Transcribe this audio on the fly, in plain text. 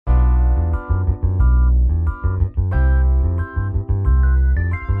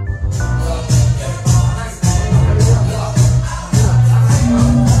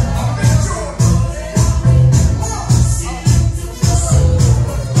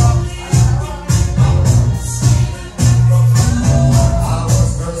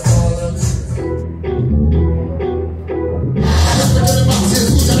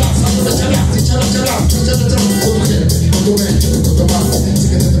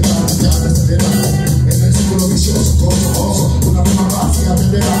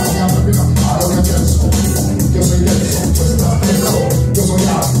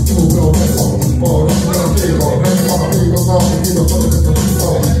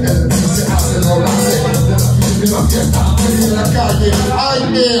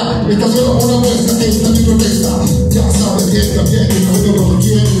Esta solo es una muestra, esta es mi protesta. Ya sabes bien también que no me lo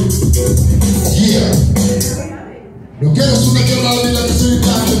quiero. Yeah. No quieres una guerra de vida que soy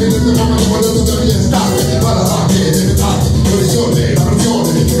grande, que te forma de poder de otra fiesta. Para darte, de verdad, condiciones, la presión,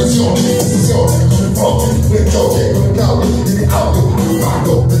 de educación, decisiones, con el foco, con el toque, con el cable, de mi auto, con el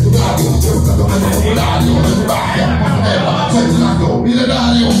banco, de tu radio, preguntando al vocabulario, de tu barrio, centrando,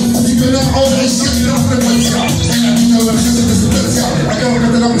 milenario. Así que ahora es cierta la frecuencia, en la quinta versión de resistencia, acá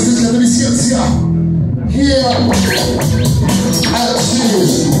la presencia de mi ciencia. Yeah. Así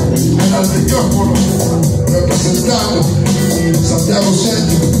en el micrófono, representando Santiago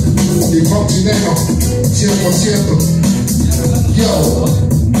Centro y Contineno 100%. Yo.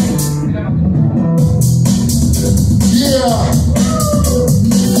 Yeah.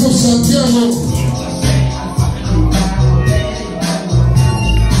 Yo Santiago.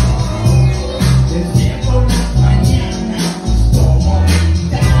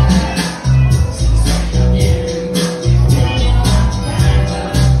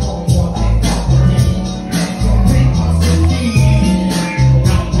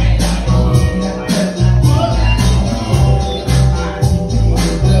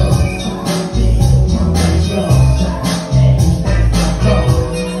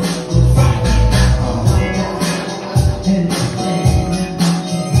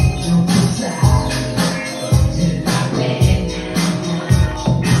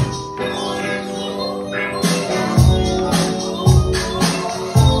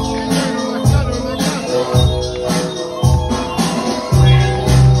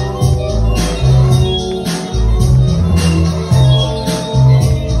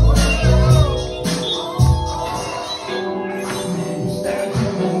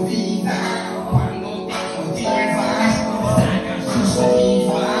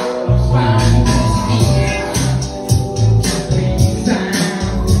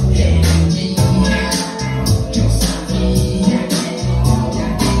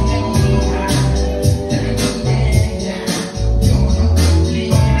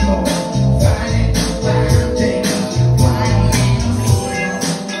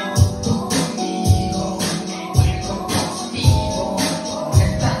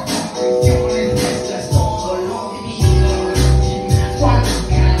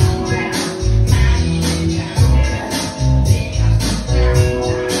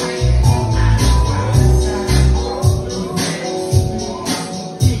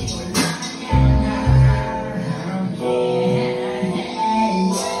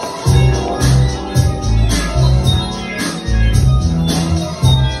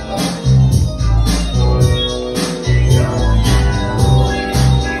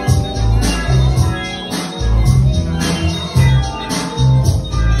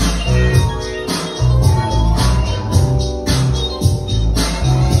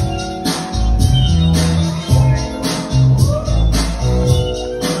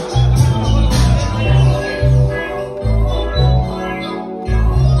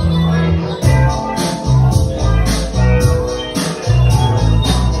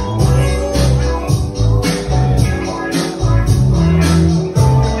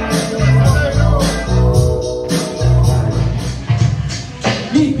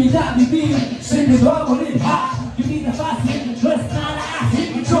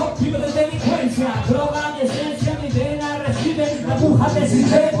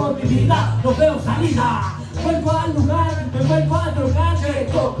 No veo salida, vuelvo al lugar, me vuelvo a drogar,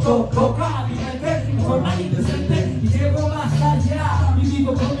 toca, mi mente informal y presente, y llego más allá, y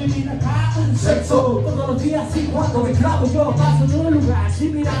vivo con mi vida acá, sexo, todos los días y cuando me clavo, yo paso en un lugar,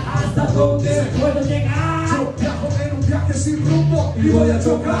 sin mirar hasta dónde puedo llegar, yo viajo en un viaje sin rumbo, y voy a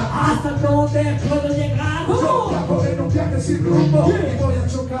chocar, hasta dónde puedo llegar, yo viajo en un viaje sin rumbo, y voy a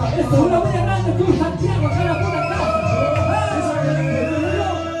chocar, esto es una buena grande, tú Santiago, acá la buena casa.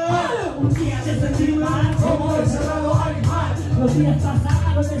 Un día me sentí mal, como encerrado animal. Los días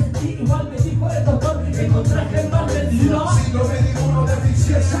pasaron, me sentí igual, me dijo el doctor, encontraste el mal vencido. Siglo XXI de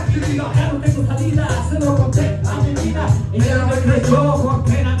ficción actividad. Ya no tengo salida, se lo conté a mi vida. Ella me creyó,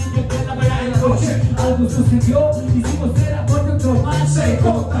 porque la niña empieza a pegar el coche. Algo sucedió, hicimos el amor de otro mal, se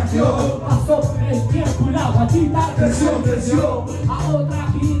contagió. Pasó el tiempo y la guatita creció. A otra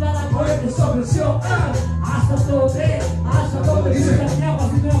vida la muerte sobreció. Hasta donde dice Santiago,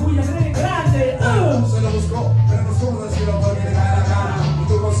 así me voy a creer grande. Se lo buscó, pero no somos decirlo porque le cae la cara. Y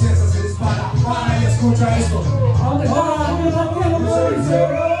tu conciencia se dispara. Para y escucha esto. ¿A dónde está mi Santiago? Me dice,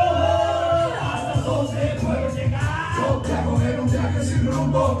 ¿hasta dónde puedo llegar? Yo viajo en un viaje sin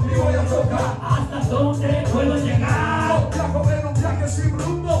rumbo y voy a chocar. ¿Hasta dónde puedo llegar? Yo viajo en un viaje sin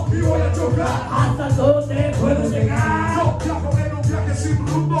rumbo y voy a chocar. ¿Hasta dónde puedo llegar? Yo viajo en un viaje viaje sin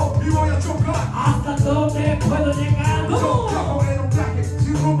rumbo y voy a chocar. ¿Hasta dónde puedo llegar? Yo viajo en un viaje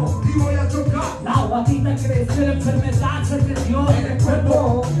sin rumbo y voy a chocar. La guatita creció, la enfermedad se metió en el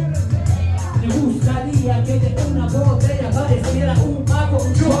cuerpo. Me gustaría que de una botella pareciera un mago.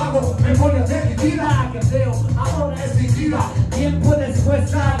 Yo hago memoria de mi vida, que veo ahora es extinguida. tiempo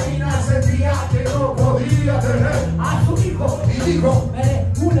después la mina Sentía que no podía tener a su hijo y dijo,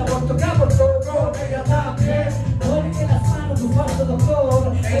 me un aborto que abortó con ella también. Pone en las manos tu falso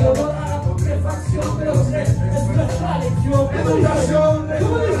doctor el olor a la putrefacción de los tres es nuestra lección. educación,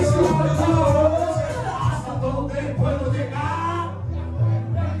 ¿Cómo dices tú? ¿hasta dónde puedo llegar?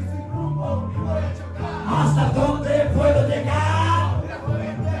 ¿Hasta dónde puedo llegar?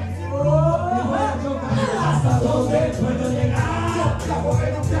 ¿Hasta dónde puedo llegar? Viajo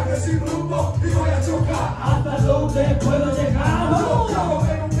en un viaje sin rumbo y voy a chocar. ¿Hasta dónde puedo llegar? Viajo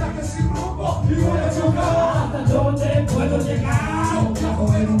en un viaje sin rumbo y voy a chocar. ¿Hasta dónde puedo llegar?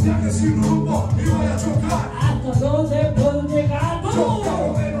 Viajo en un viaje sin rumbo y voy a chocar. ¿Hasta dónde puedo llegar?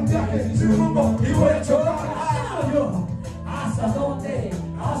 Viajo en un viaje sin rumbo y voy a chocar. ¿Hasta dónde?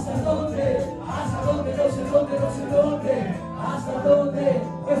 ¿Hasta dónde? ¿Hasta dónde? No sé dónde, no sé dónde. ¿Hasta dónde?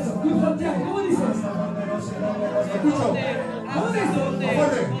 Eso, tú Santiago, ¿cómo dices? Escucho.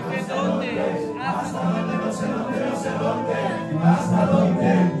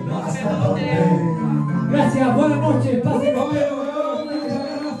 Gracias, buenas noches. Pasen.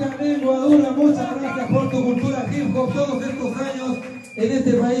 Muchas gracias por tu cultura hip hop todos estos años en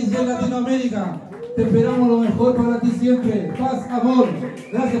este país y en Latinoamérica. Te esperamos lo mejor para ti siempre. Paz, amor.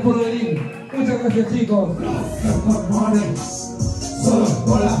 Gracias por venir. Muchas gracias, chicos. Solo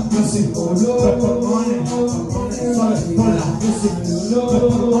por la música, solo por money, solo por la música, solo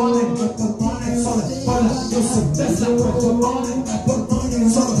por money, solo por la música, Tesla, por money, solo por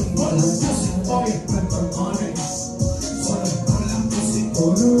la música, oye, por money, solo por la música,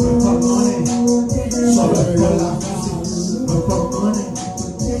 por money, solo por la música, por money, solo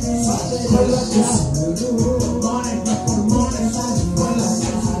por la música, por money, por money, solo por la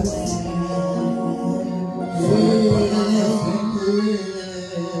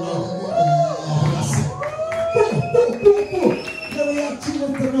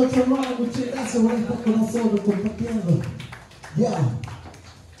música. Muchas gracias por estar con nosotros compartiendo. Ya.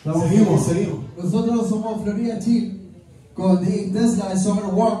 Seguimos. Nosotros somos Florida Chill con DJ Tesla de Summer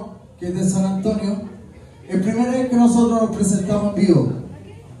Walk, que es de San Antonio. El primer vez que nosotros nos presentamos en vivo,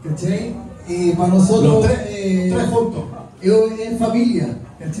 ¿cachai? Y para nosotros tres juntos. Es familia,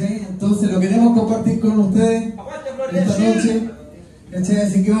 ¿cachai? Entonces lo queremos compartir con ustedes esta noche, ¿cachai?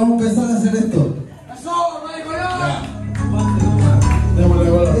 Así que vamos a empezar a hacer esto.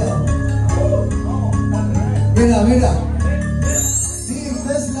 Mira,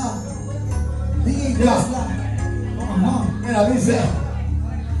 DJ Tesla, ajá, Mira, dice.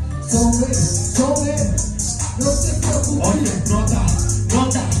 sobre, no te preocupes. Oye,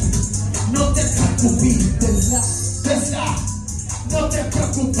 no te preocupes, Tesla, no te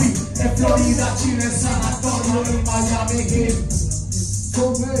preocupes. En Florida, Chile, San Antonio y Miami Heat.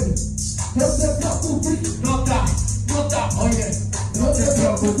 Sobre, no te preocupes. Nota, oye, no te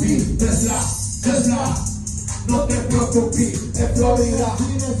preocupes, Tesla, no te preocupes. En Florida,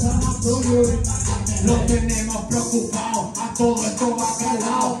 Chile, San Antonio y Miami. Lo tenemos preocupado, a todo esto va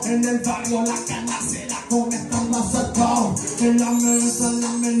calado. En el barrio la canacera con estos más sacados. En la mesa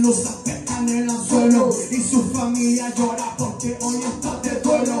las melusas pescan en el anzuelo. Y su familia llora porque hoy está de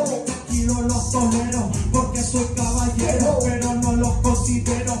duelo. Tranquilo los toleros porque soy caballero, pero no los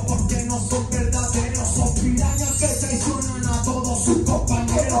considero porque no son verdaderos. Son pirañas que traicionan a todos sus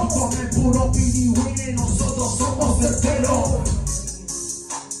compañeros. Con el puro piriwine nosotros somos certeros.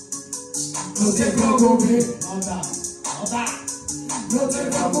 No te preocupes, no te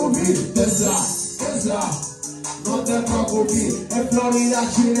preocupes, Tesla, no te preocupes. En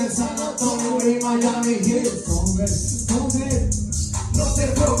Florida, Chile, San Antonio y Miami Heat. No te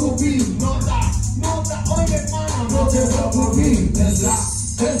preocupes, nota, oye hermano, no te preocupes,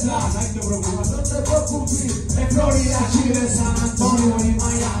 Tesla, no hay que preocuparse, no te preocupes. En Florida, Chile, San Antonio y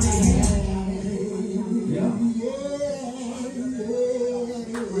Miami Heat.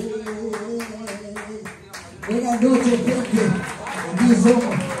 Buenas noches, gente. Aquí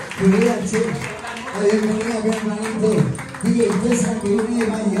somos Florida Chill. Bienvenida, mi hermanito. DJ Tesla que viene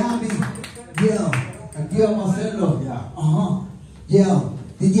de Miami. Aquí vamos a hacerlo.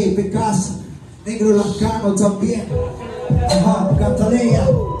 DJ Picasso, Negro Lancano también. Cataleya.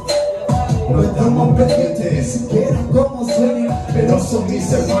 No estamos pendientes ni siquiera cómo suenan, pero son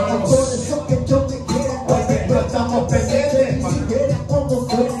mis hermanos. Por eso que yo te quiero. Porque no estamos pendientes Ni siquiera cómo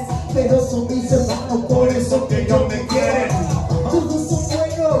suenan, pero son mis hermanos. por eso que ellos me quieren. Todos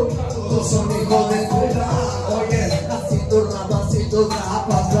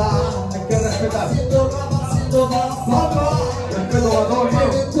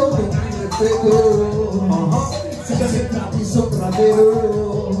respeto. Se hace trapizo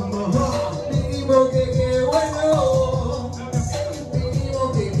rapero. Mínimo que qué bueno. Mínimo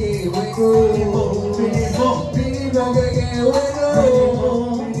que qué bueno. Mínimo que qué bueno.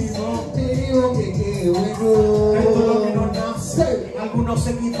 Mínimo que qué bueno. Esto es lo que nos nace. Algunos se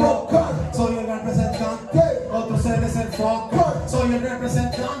equivocan. Soy el representante. Otros se desenfocan. Soy el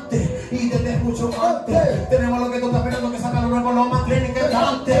representante. Y desde mucho antes tenemos lo que tú estás esperando, que saca lo nuevo, lo más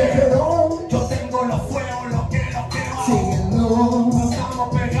clínicamente. Yo tengo los fuegos, lo que Síguelo. estamos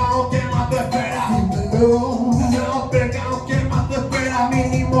pegados, ¿qué más tú esperas? Estamos pegados, ¿qué más tú esperas?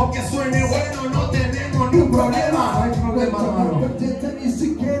 Mínimo que suene bueno, no tenemos ni un problema. No hay problema, hermano. Ni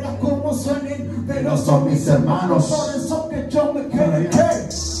siquiera cómo suenen, pero son mis hermanos. Por eso que yo me quedé.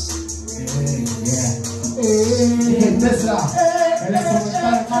 Tesla, el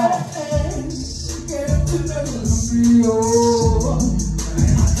instrumental, hermano.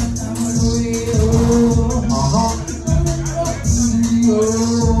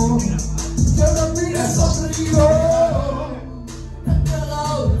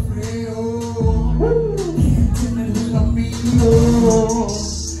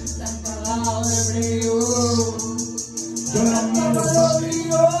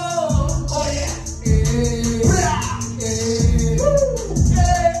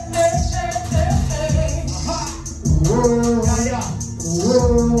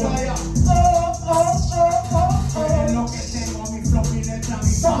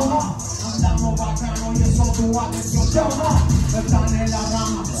 Andamos bacano y eso tu atención llama. Están en la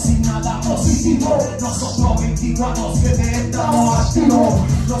rama sin nada positivo. Nosotros 24/7 estamos activos.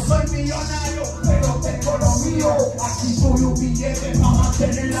 No soy millonario, pero tengo lo mío. Aquí tuve un billete para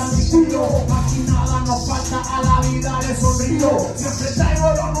mantener a mi tío. Aquí nada nos falta, a la vida le sonrío. Siempre traigo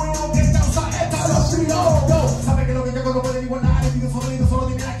lo nuevo que causa escalofrío. Sabe que lo que yo no puede igualar. El video solo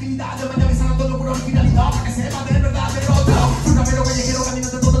tiene agilidad. De mañana avisando todo por originalidad. Para que sepa de verdad del otro. Un rapero callejero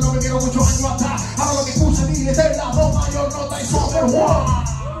caminante todo, no me quiero muchos años atrás. Ahora lo que escucha y es de la voz mayor nota y super one.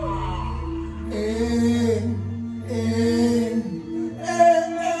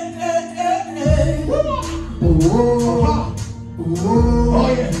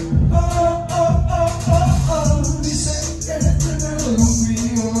 Oye. Dice que este no es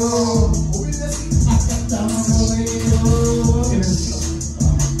mío. Acá estamos rodeos.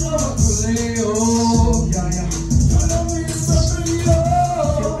 Ya. Yo lo vi sonrío.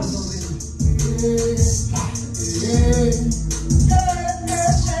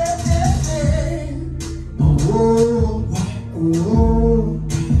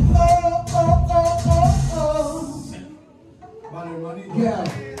 Vale, hermanito. Yeah.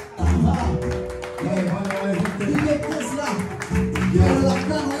 DJ Tesla. Pero la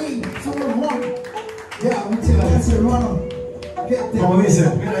cama ahí, somos one. Ya, muchas gracias, hermano. Como dice,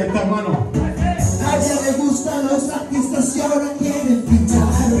 mira, ahí está, hermano. A ella le gustan los artistas y ahora quieren fichar.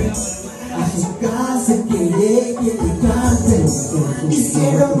 A su casa quiere que le cante.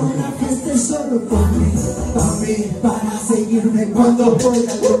 Hicieron una fiesta solo para mí, para seguirme cuando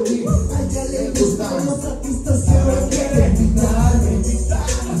pueda dormir. A ella le gustan los artistas y ahora quieren fichar.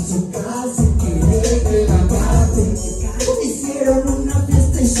 A su casa quiere que la cante. Hicieron una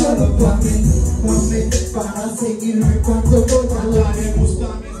fiesta solo para mí, para seguirme cuando pueda dormir. A ella le gusta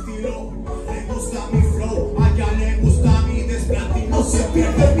mi estilo, le gusta mi flow, a ella le gusta mi desplante y no se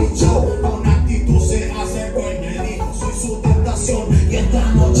pierde mi show. Con actitud se hace buen, me dijo, soy su tentación y esta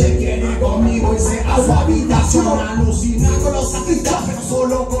noche quiere conmigo irse a su habitación. Alucina con los artistas, pero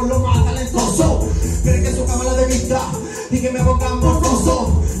solo con lo más talentoso. Cree que su cámara de vista y que me ponga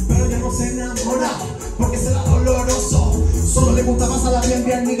morboso, pero ya no se enamora porque será doloroso. Solo le gusta pasarla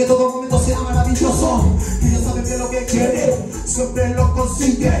bien y que todo momento sea maravilloso. Ella sabe bien lo que quiere, siempre lo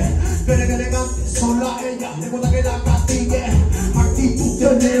consigue. Pero que elegante, solo a ella le gusta que la castigue. Actitud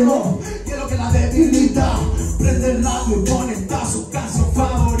tenemos, que es lo que la debilita. Prende el radio y conecta su canción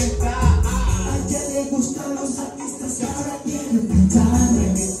favorita. A ella le gustan los artistas que ahora quieren pintar.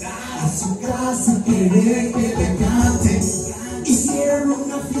 A su casa quiere que le cante. Hicieron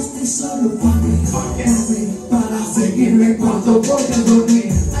una fiesta solo para mí, para seguirme cuando voy a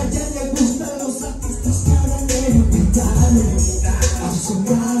dormir. A ella le gustan los artistas que ahora quieren pintar. A su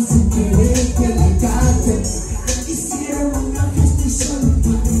casa quiere que le cante. Hicieron una fiesta solo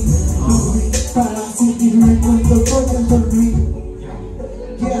para mí, para seguirme cuando voy a dormir.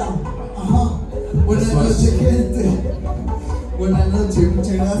 Yeah, ajá. Buenas noches, gente. Buenas noches,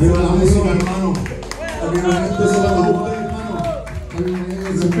 muchas gracias. Viva la música, hermano. Esto es la hermano.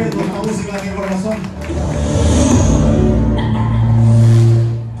 Respeto la música de mi corazón.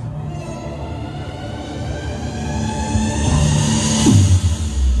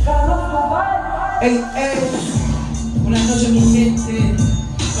 Carlos, Ey, buenas noches mi gente.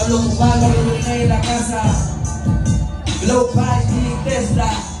 Pablo Cubano, Pablo Viernes en la casa. Glow Pie y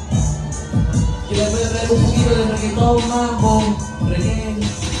Tesla. Y les voy a traer un poquito de reggaetón, mambo, reggae,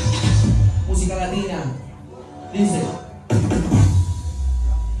 música latina. Dice,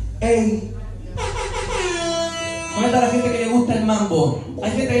 ey, ¿dónde está la gente que le gusta el mambo? ¿Hay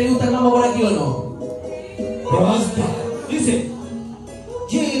gente que le gusta el mambo por aquí o no? Basta. Dice,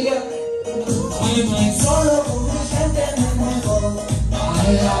 yeah. Y no es solo con mi gente me muevo.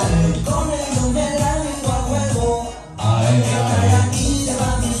 Ay, ay. Con ellos me la vivo a juego. Ay, ay. Aquí se va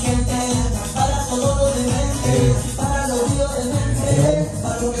mi gente. Para todo lo de mente. Para los ríos de mente.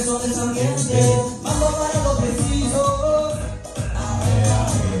 Para los que son del ambiente. Mando para los precisos. Ay,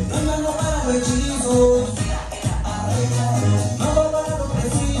 ay. No hay mano para los hechizos. Ay, ay. Mando para los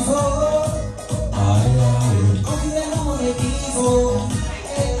precisos. Ay, ay. Confíen como me quiso.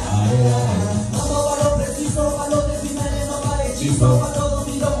 Para todos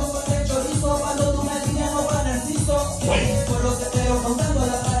mis locos con el chorizo, para los tunecinos para narciso. Por los heteros contando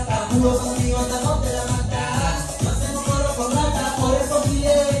la plata, puro conmigo esta noche la mata. No hacemos coro con rata, por eso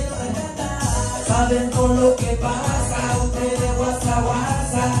pide no rescata. Saben con lo que pasa, ustedes guasa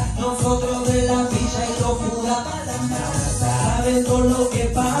guasa, nosotros de la villa y los fuda para la casa. Saben con lo que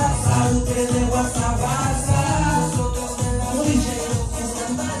pasa, ustedes guasa guasa, nosotros de la villa y los fuda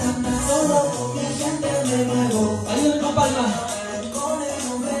para la casa. Solo con mi gente de nuevo. Ayúdenme con palmas.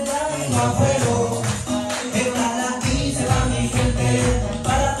 Afuero, esta aquí se va mi gente,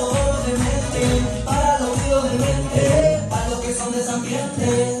 para todos los dementes, para los ríos de mente, para los que son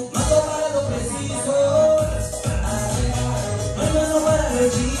desambientes, mato para los precisos, no hay mano para los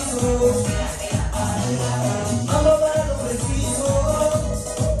hechizos, mato para los precisos,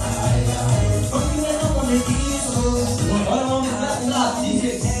 porque no monetizos. Ahora vamos a mezclar un lado,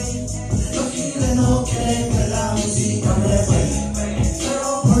 dice, los giles no quieren que la música me juegue.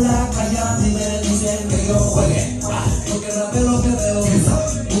 Por la calle a mí me dicen que yo juegue, porque rapeo lo que veo,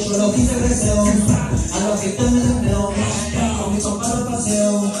 mucho lo quise deseo, a los que te me empleo, con mis compadres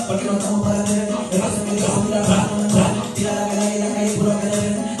paseo, porque no estamos para tener, el paso que yo mira tira la vela y la calle puro que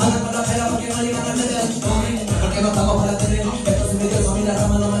deben, anda con la pela porque no llegan a meter, porque no estamos para tener, esto se metió eso, mira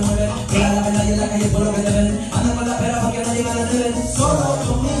rama no me mueve, tira la vela y en la calle puro que deben, anda con la pela porque no llegan a meter, solo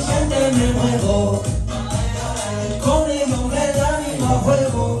con mi gente me muevo. Con ellos me da mi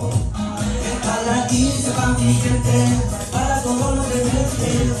juego. Para aquí se va mi gente. Para todos los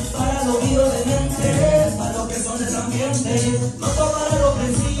dementes. Para los vivos de mente. Para los que son desambientes. No para lo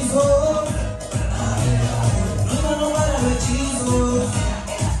preciso. No mano para los hechizos.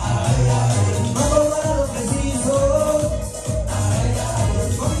 No para lo preciso.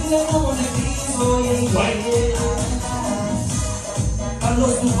 Confíen como negrito.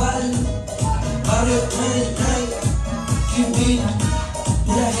 Carlos Duval. Barrio 29.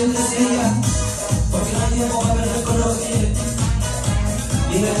 Una gente seria, porque no hay tiempo para perder con los que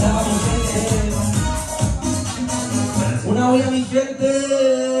libertad a mi gente. una olla mi gente.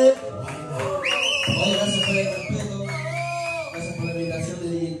 Oye, gracias por el respeto, gracias por la invitación de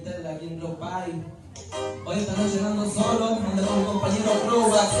DJ aquí en Glow Pie. Hoy esta noche ando solo, ando con mi compañero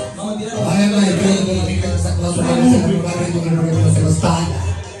Crowback. Vamos a tirar un Ay, ay, ay, esa clase de ese con el reggaetón se los talla.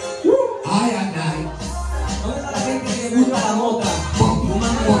 Ay, ay, ay. ¿dónde está la gente que le gusta la mota? Fumando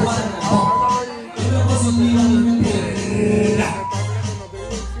marihuana. Yo me paso conmigo, mi gente.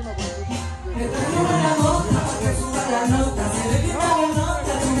 Me traigo la nota para que suba la nota. Se ve que está en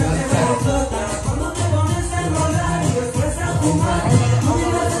nota, tu mente me explota. Cuando te pones a enrolar y después a fumar, tú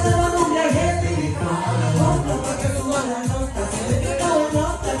miras a la novia gente y la nota para que suba la nota. Se ve que está en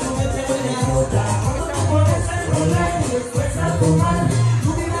nota, tu mente me explota. Cuando te pones a enrolar y después a fumar, tú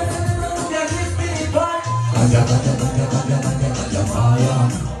miras a la novia espiritual.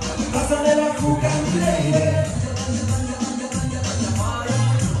 Pásale la cuca, baby.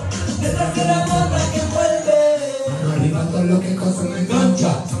 Detrás de la moda que envuelve. Arriba todo lo que consume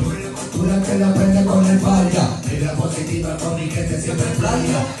concha. Sobre la cultura que la prende con el falla. Y la positiva con mi gente siempre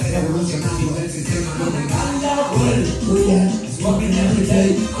playa. Revolucionario del sistema no me engaña. Smoking every day.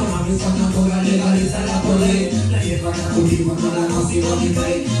 Como a mis panas por legalizar la poder. La hierba la cultivo, no la consigo ni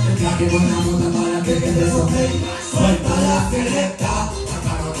fe. El traje buena moda para que quedes ok. Suelta la selecta.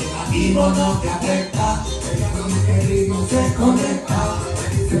 Saca lo negativo no te afecta. El ritmo se conecta.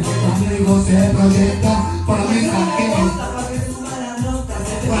 Se pone amigo, se proyecta. Por la mesa que para que suba la nota.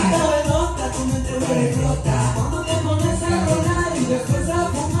 Se te quita de nota, tu mente me explota. Cuando te pones a rolar y después a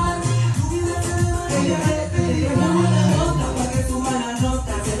fumar, tu vida se desvaya. Te llevamos la nota para que suba la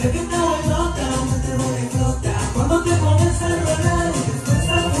nota. Se te quita de nota, tu mente me explota. Cuando te pones a rolar y después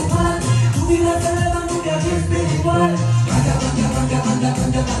a fumar, tu vida se igual. Calla, calla, calla, calla,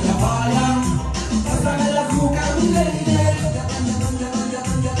 calla, calla, vaya. Pásame la juca, mi lady. Calla, calla, calla, calla,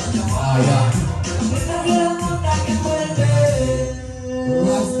 calla, calla, vaya. Esta es la nota que muerde.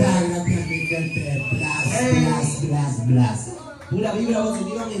 Gracias mi gente. Blas, blas, blas. Pura vibra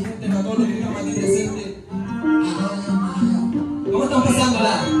positiva, mi gente, para todos los que estamos aquí presentes. ¿Cómo están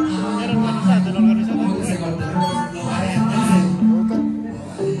pasándola? ¿Cómo que se corta?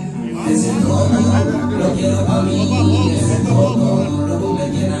 Ese todo lo quiero para mí, ese todo lo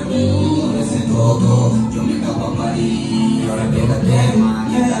convertirá a mí, ese todo yo me escapo a París, ahora pégate,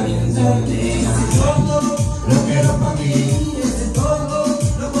 queda bien soltera. Ese todo lo quiero para mí, ese todo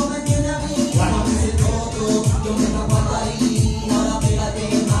lo convertirá a mí, ese todo yo me escapo a París, ahora pégate,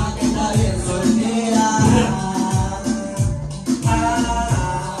 queda bien soltera.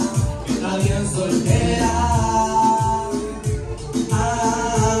 Queda bien soltera.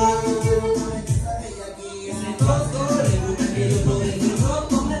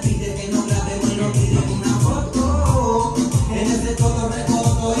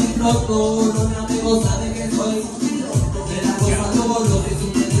 Todos mis amigos saben que soy de la cosa todos los que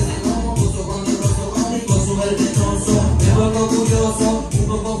ustedes se compuso con el rostro ricoso, el venoso, me vuelvo curioso, un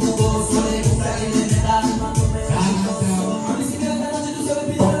poco jugoso, le gusta que le metas cuando me da. A mí si quieres esta noche tú sabes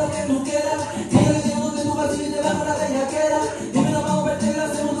pídeme lo que tú quieras, dígale que donde tú vas y te bajo la bellaquera, dime no vamos a perder la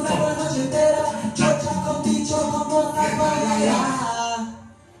segunda por la noche entera, chocha con dicho como una guayaya.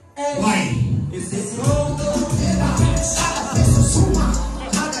 Ese es todo.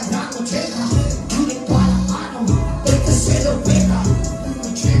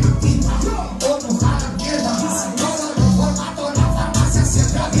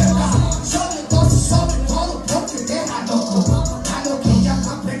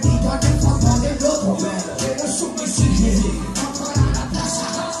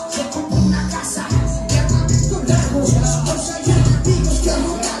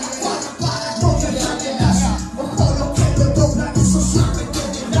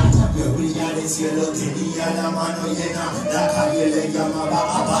 Cielo tenía la mano llena, la calle le llamaba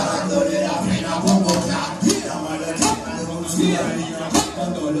aparándole la pena como clap. La mano llena con su harina,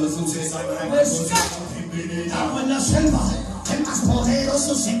 cuando los sucesos Estamos en la selva, el más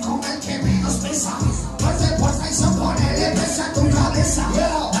poderoso se come el que menos pesa. Pues de fuerza y son ponerle pesa a tu cabeza.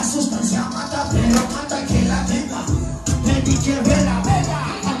 La sustancia mata, pero mata el que la tenga. Baby, que vela,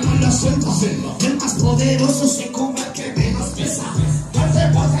 estamos en la selva, el más poderoso se come el que menos pesa. Pues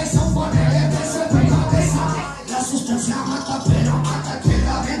de fuerza y son ponerle pesa a tu cabeza. La sustancia mata, pero mata el que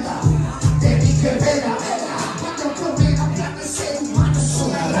la venda. Baby, que vela, cuando promena plan de ser humano es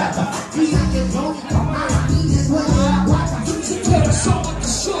una rata. Mira que es lo único malo y es bueno la guata. Pero somos que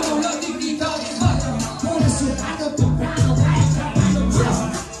solo la dignidad es mata. Por eso tarde o temprano va a estar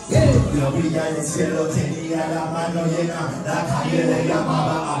lo brilla en el cielo, tenía la mano llena, la calle le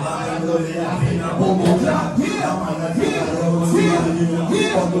llamaba apagándole la pena como clap. La mano llena con su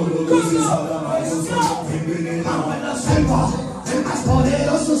harina, cuando los dulces hablaban yo solo envenenaba en la selva. el más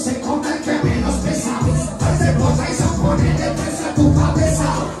poderoso se come el que menos pesa. Pues de posa y se pone de presa a tu cabeza.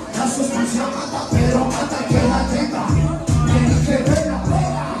 La sustancia mata, pero mata.